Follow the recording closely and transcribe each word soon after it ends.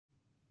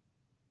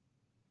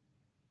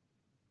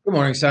Good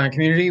morning, Sion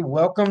community.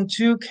 Welcome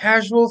to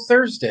Casual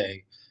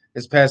Thursday.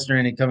 It's Pastor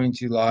Andy coming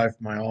to you live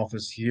from my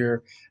office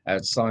here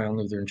at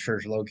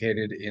Sion-Lutheran-Church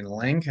located in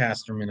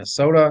Lancaster,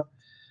 Minnesota.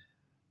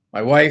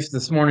 My wife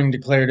this morning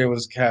declared it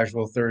was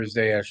Casual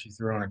Thursday as she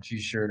threw on a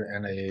t-shirt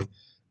and a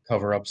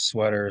cover-up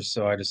sweater,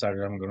 so I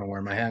decided I'm going to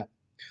wear my hat.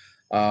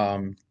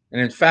 And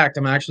in fact,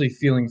 I'm actually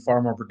feeling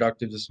far more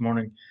productive this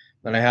morning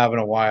than I have in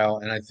a while,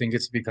 and I think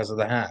it's because of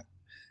the hat.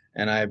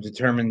 And I have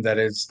determined that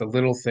it's the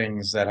little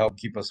things that help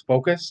keep us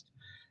focused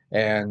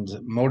and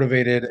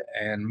motivated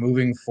and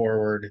moving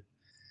forward.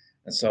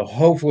 And so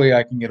hopefully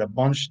I can get a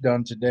bunch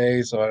done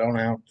today so I don't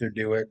have to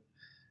do it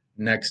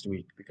next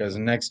week, because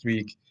next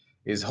week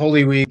is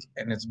Holy Week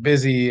and it's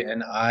busy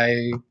and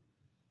I'm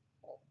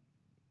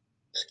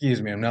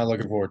not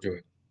looking forward to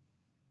it.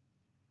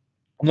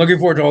 I'm looking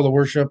forward to all the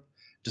worship,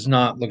 just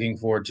not looking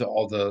forward to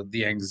all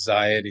the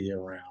anxiety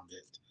around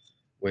it,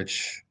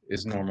 which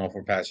is normal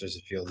for pastors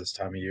to feel this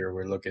time of year.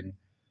 We're looking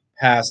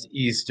past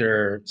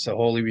Easter, so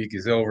Holy Week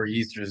is over,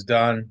 Easter's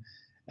done,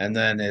 and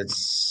then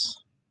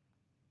it's,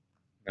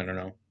 I don't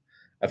know,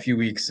 a few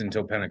weeks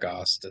until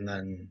Pentecost, and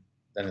then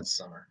it's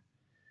summer.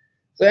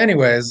 So,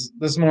 anyways,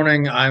 this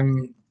morning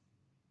I'm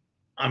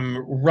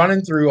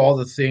running through all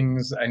the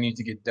things I need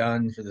to get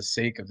done for the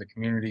sake of the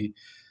community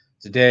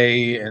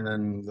today, and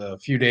then the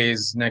few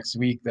days next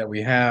week that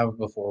we have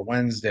before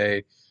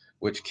Wednesday,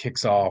 which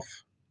kicks off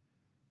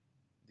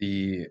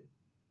the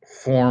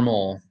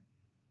formal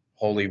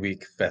Holy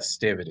Week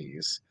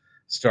festivities,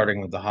 starting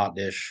with the hot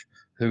dish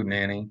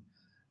hootenanny,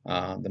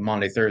 the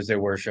Monday, Thursday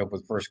worship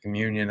with First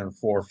Communion and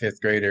 4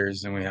 fifth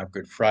graders, and we have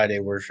Good Friday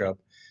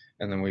worship,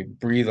 and then we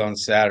breathe on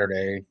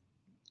Saturday,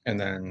 and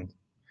then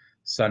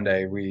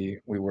Sunday we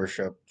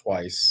worship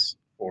twice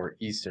for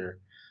Easter.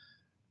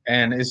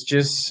 And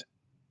it's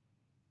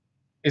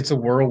a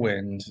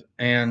whirlwind.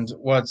 And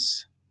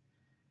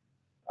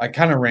I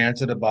kind of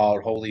ranted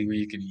about Holy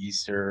Week and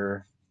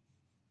Easter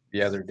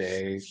the other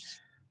day,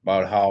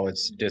 about how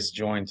it's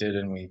disjointed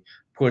and we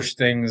push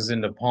things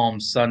into Palm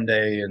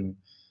Sunday and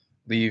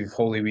leave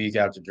Holy Week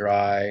out to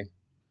dry.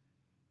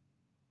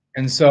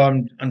 And so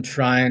I'm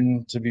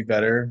trying to be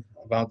better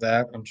about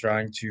that. I'm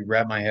trying to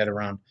wrap my head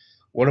around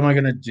what am I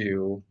going to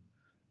do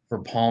for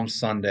Palm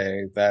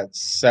Sunday that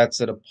sets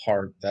it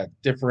apart, that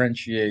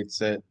differentiates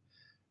it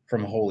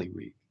from Holy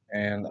Week.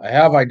 And I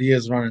have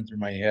ideas running through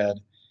my head,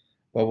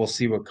 but we'll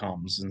see what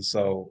comes. And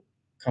so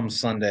come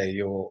Sunday,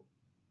 you'll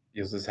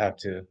just have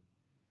to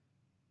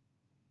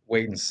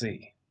wait and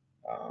see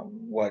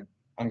what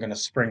I'm going to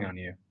spring on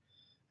you.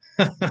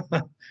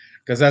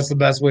 Because that's the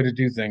best way to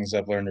do things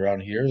I've learned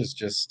around here is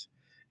just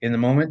in the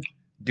moment,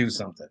 do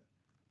something.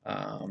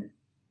 Um,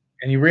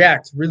 and you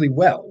react really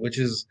well, which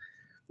is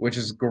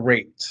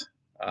great.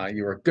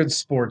 You are good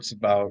sports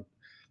about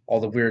all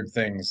the weird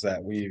things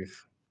that we've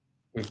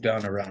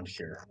done around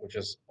here, which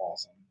is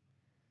awesome.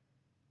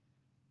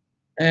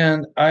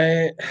 And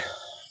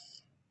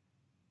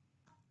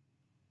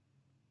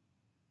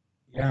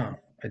yeah,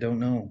 I don't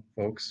know,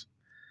 folks.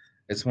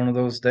 It's one of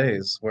those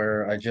days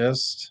where I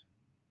just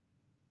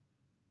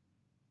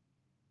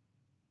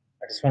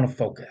want to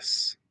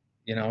focus.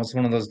 It's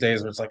one of those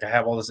days where it's like I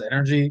have all this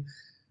energy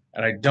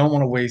and I don't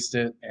want to waste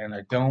it, and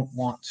I don't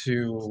want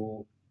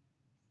to,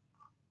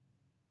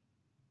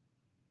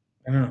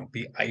 I don't know,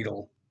 be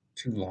idle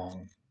too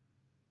long.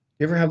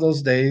 You ever have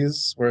those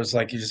days where it's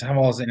like you just have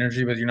all this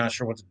energy, but you're not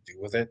sure what to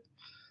do with it?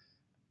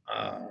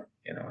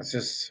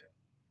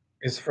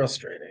 It's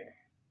frustrating.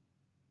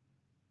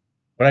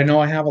 But I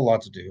know I have a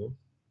lot to do,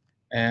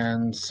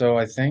 and so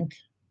I think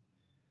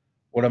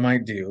what I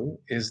might do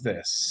is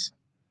this.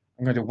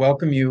 I'm going to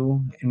welcome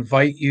you,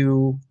 invite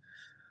you,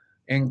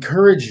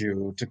 encourage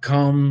you to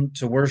come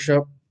to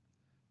worship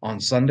on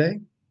Sunday,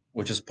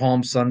 which is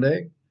Palm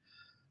Sunday.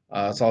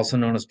 It's also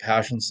known as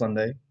Passion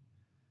Sunday.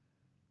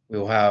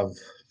 We'll have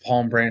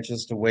palm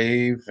branches to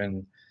wave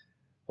and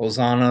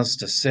hosannas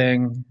to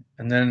sing.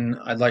 And then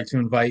I'd like to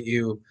invite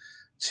you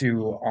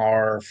to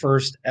our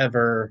first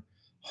ever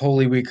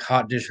Holy Week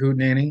Hot Dish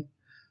Hootenanny,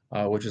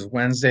 which is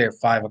Wednesday at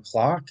 5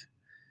 o'clock.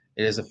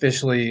 It is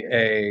officially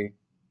a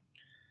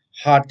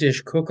hot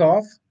dish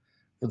cook-off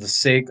for the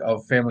sake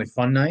of Family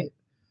Fun Night.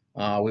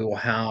 We will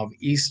have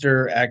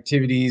Easter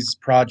activities,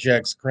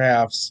 projects,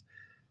 crafts,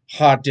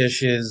 hot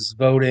dishes,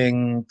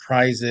 voting,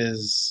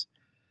 prizes,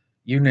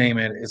 you name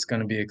it. It's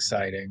going to be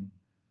exciting.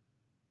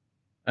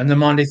 And then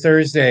Monday,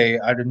 Thursday,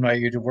 I'd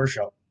invite you to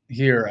worship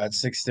here at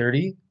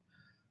 6:30.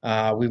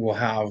 We will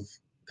have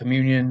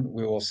communion.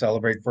 We will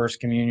celebrate First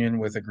Communion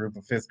with a group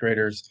of fifth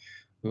graders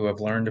who have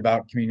learned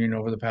about communion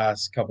over the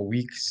past couple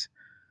weeks.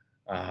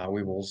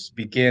 We will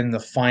begin the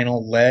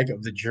final leg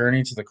of the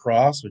journey to the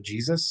cross with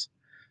Jesus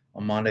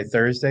on Monday,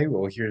 Thursday.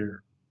 We'll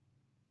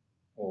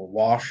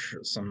wash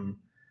some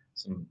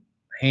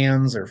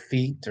hands or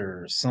feet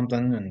or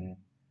something, and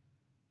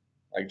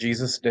like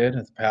Jesus did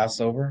at the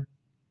Passover.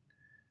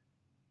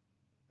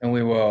 And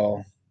we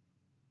will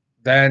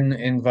then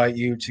invite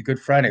you to Good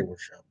Friday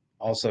worship,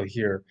 also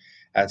here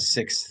at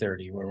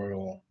 6:30, where we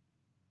will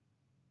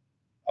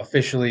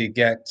officially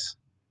get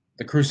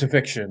the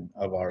crucifixion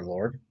of our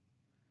Lord.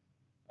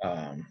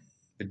 um,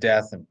 the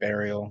death and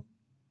burial.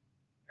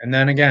 And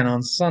then again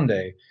on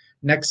Sunday,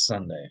 next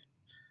Sunday,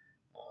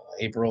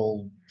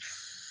 April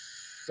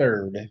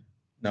 3rd,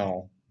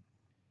 no,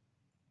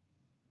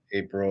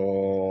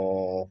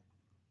 April,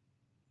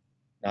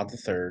 not the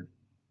 3rd,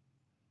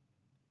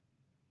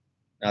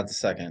 not the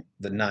 2nd,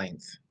 the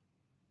 9th,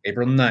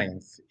 April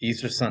 9th,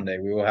 Easter Sunday,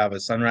 we will have a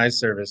sunrise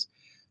service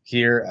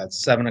here at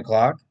 7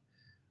 o'clock.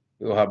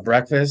 We will have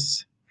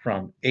breakfast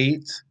from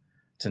 8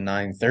 to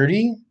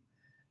 9:30,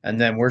 and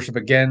then worship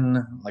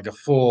again, like a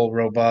full,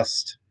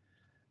 robust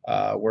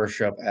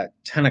worship at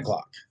 10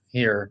 o'clock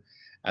here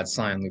at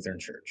Sion Lutheran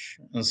Church.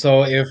 And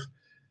so if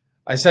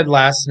I said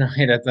last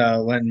night at the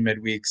Lenten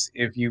midweeks,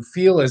 if you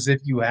feel as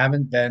if you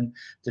haven't been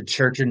to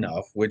church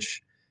enough,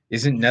 which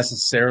isn't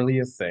necessarily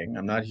a thing,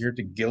 I'm not here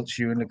to guilt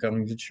you into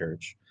coming to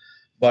church,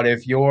 but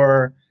if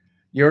your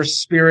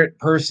spirit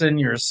person,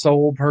 your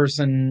soul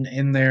person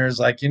in there is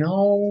like,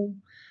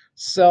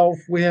 self,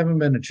 we haven't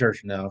been to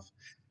church enough.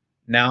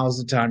 Now's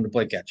the time to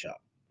play catch up.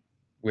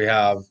 We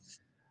have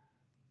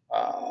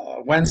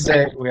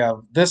Wednesday, we have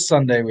this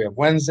Sunday, we have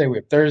Wednesday, we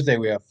have Thursday,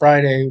 we have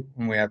Friday,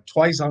 and we have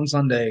twice on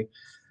Sunday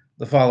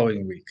the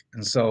following week.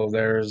 And so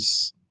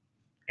there's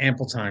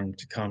ample time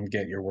to come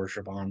get your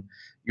worship on.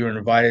 You are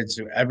invited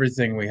to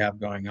everything we have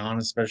going on,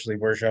 especially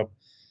worship.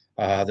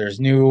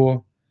 There's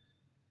new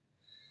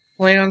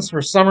plans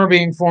for summer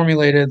being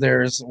formulated.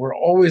 We're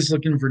always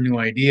looking for new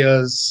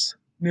ideas,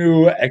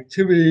 new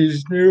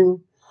activities,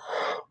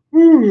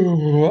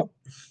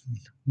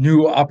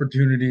 new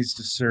opportunities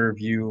to serve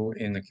you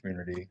in the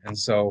community. And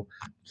so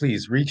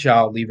please reach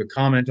out, leave a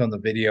comment on the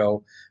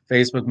video,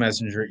 Facebook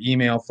Messenger,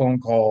 email, phone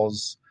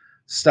calls,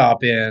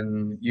 stop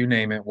in, you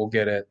name it, we'll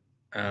get it.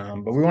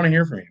 But we want to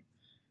hear from you.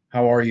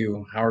 How are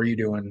you? How are you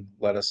doing?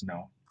 Let us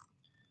know.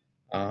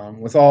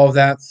 With all of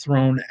that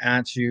thrown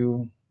at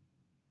you,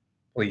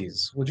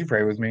 please, would you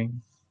pray with me?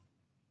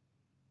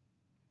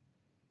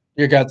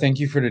 Dear God, thank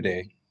you for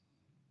today.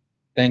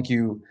 Thank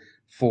you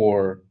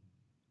for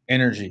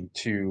energy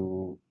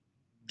to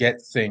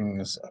get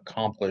things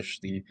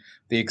accomplished, the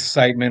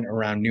excitement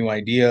around new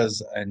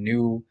ideas and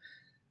new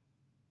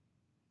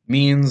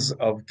means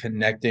of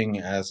connecting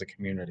as a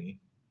community.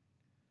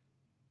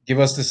 Give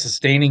us the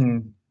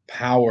sustaining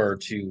power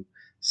to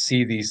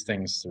see these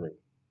things through.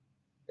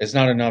 It's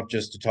not enough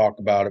just to talk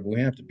about it, but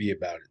we have to be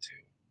about it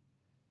too.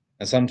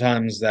 And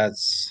sometimes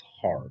that's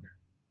hard.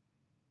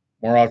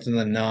 More often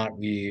than not,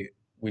 we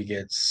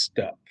get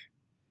stuck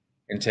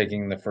in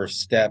taking the first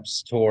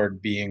steps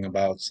toward being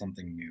about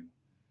something new.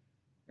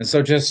 And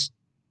so just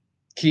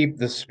keep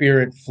the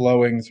spirit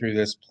flowing through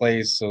this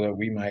place so that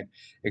we might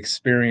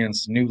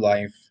experience new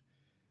life,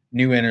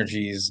 new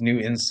energies, new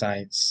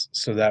insights,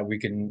 so that we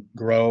can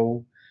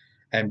grow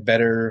and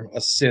better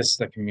assist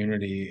the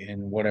community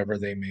in whatever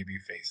they may be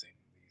facing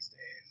these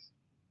days.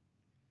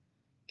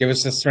 Give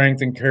us the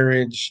strength and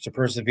courage to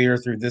persevere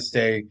through this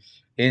day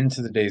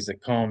into the days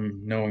that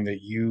come, knowing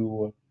that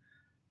you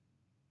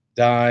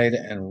died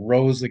and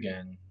rose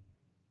again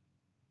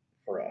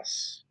for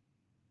us,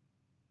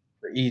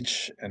 for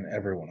each and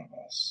every one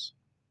of us.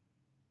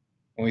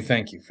 And we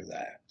thank you for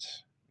that,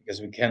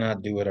 because we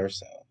cannot do it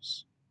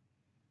ourselves.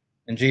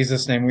 In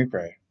Jesus' name we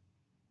pray.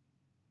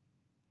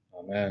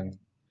 Amen.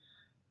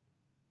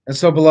 And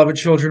so, beloved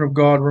children of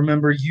God,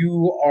 remember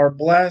you are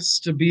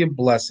blessed to be a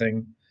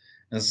blessing.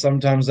 And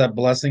sometimes that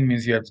blessing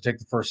means you have to take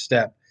the first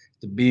step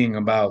to being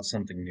about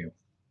something new.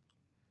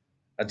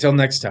 Until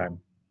next time,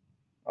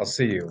 I'll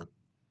see you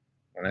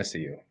when I see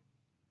you.